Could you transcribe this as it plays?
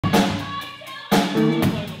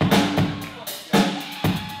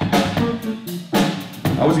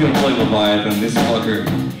gonna play Leviathan, this fucker.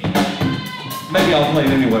 Maybe I'll play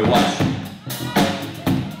it anyway, watch.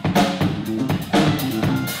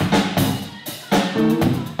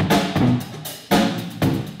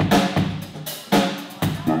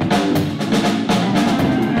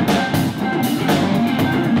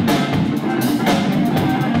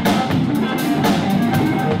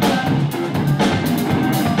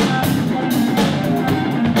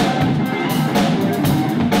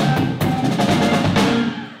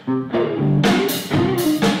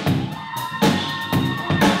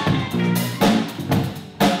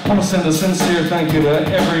 I want to send a sincere thank you to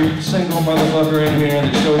every single motherfucker in here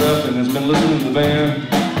that showed up and has been listening to the band,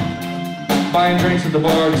 buying drinks at the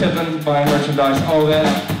bar, tipping, buying merchandise, all that.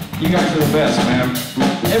 You guys are the best, man.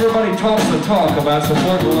 Everybody talks the talk about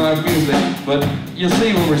supporting live music, but you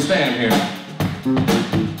see where we stand here.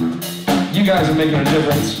 You guys are making a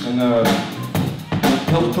difference and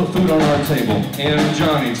help put food on our table. And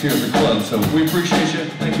Johnny's here at the club, so we appreciate you.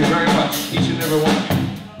 Thank you very much, each and every one.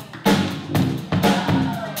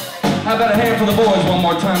 How about a hand for the boys one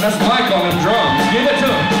more time? That's Mike on them drums. Give it to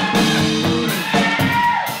him.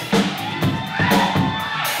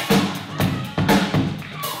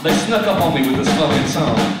 They snuck up on me with this fucking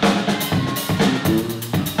song.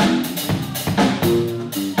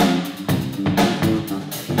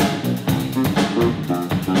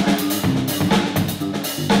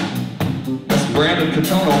 That's Brandon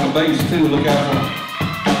Katona on the bass too. Look out for him.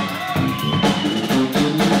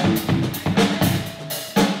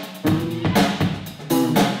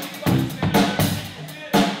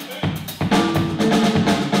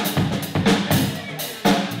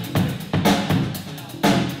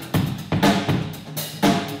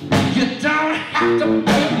 To be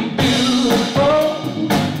beautiful,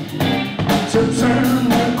 to turn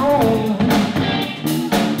me on.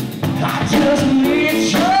 I just need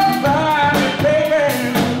your body, baby,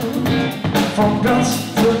 from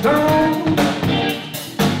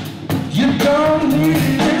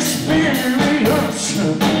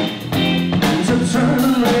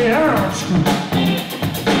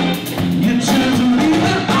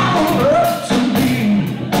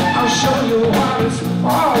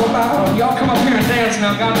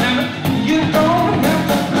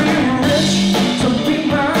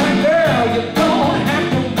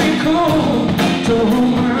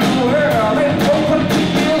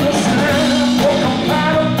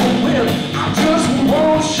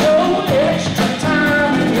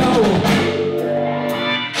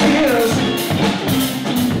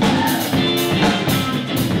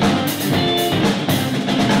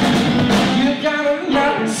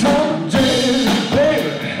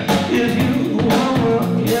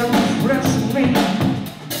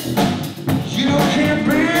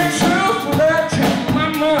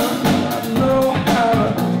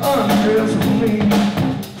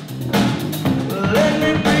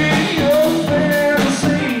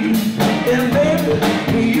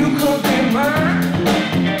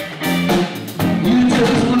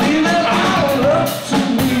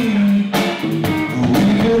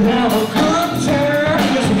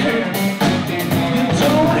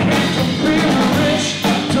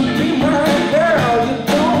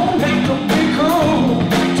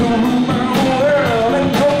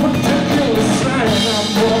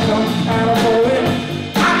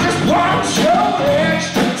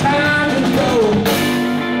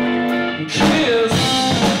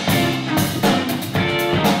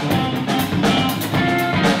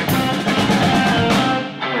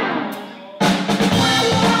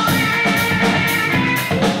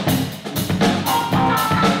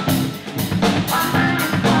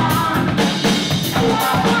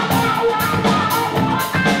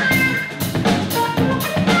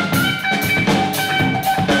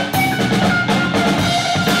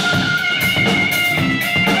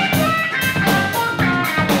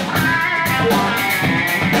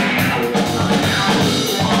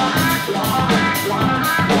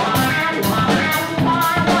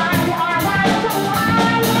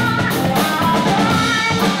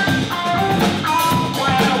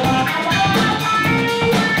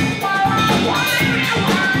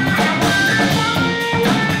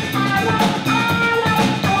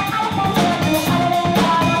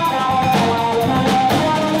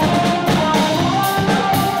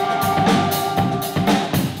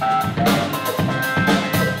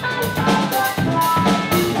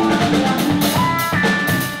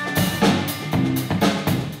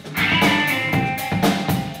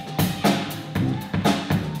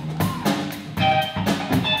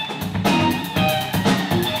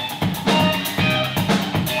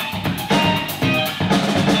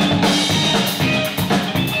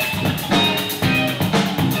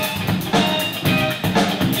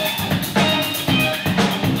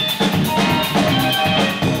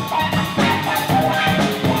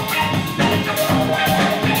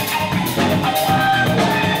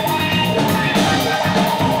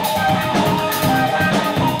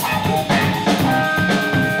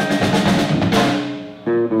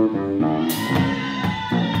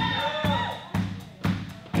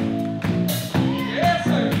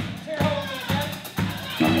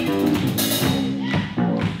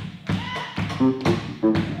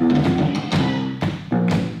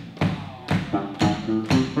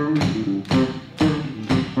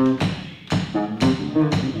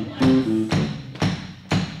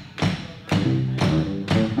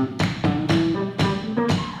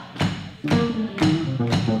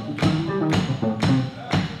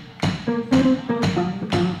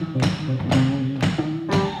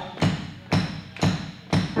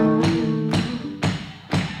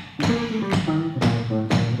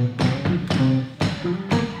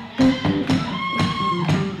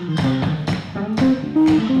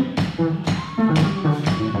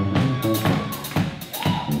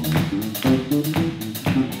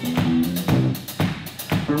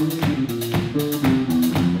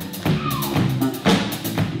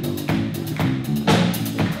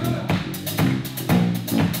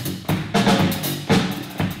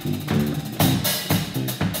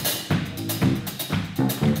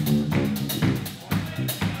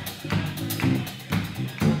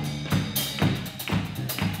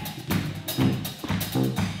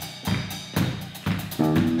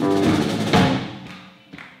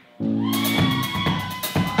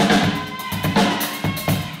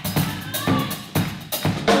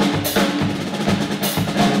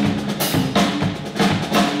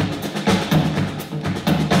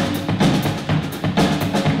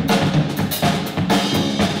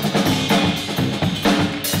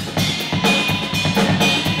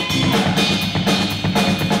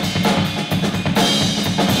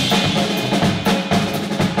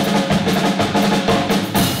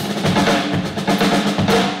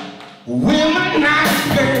Women, nice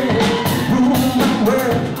girl, rule my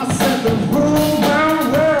world. I said the rule my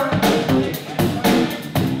world.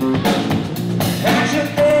 Action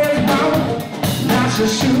is my world. Not your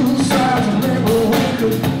shoe size, maybe we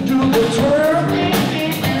could do the twirl.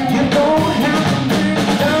 You don't have to be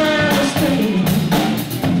dynasty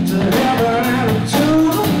to have an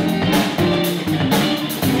attitude.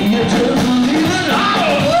 You just leave it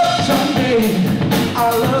all up someday.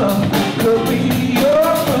 Our love could be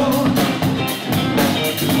your food.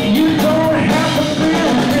 You don't have to be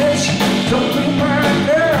rich to be my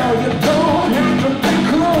girl. You don't have to be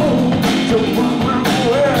cool to put my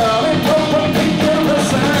well. It don't put me in the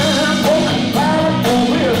sand, broken powerful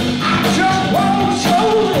will. I just won't show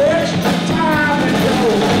extra time to go.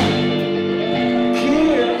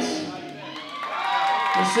 Kiss.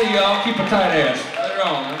 We'll see y'all. Keep a tight ass. Later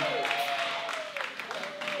on, man.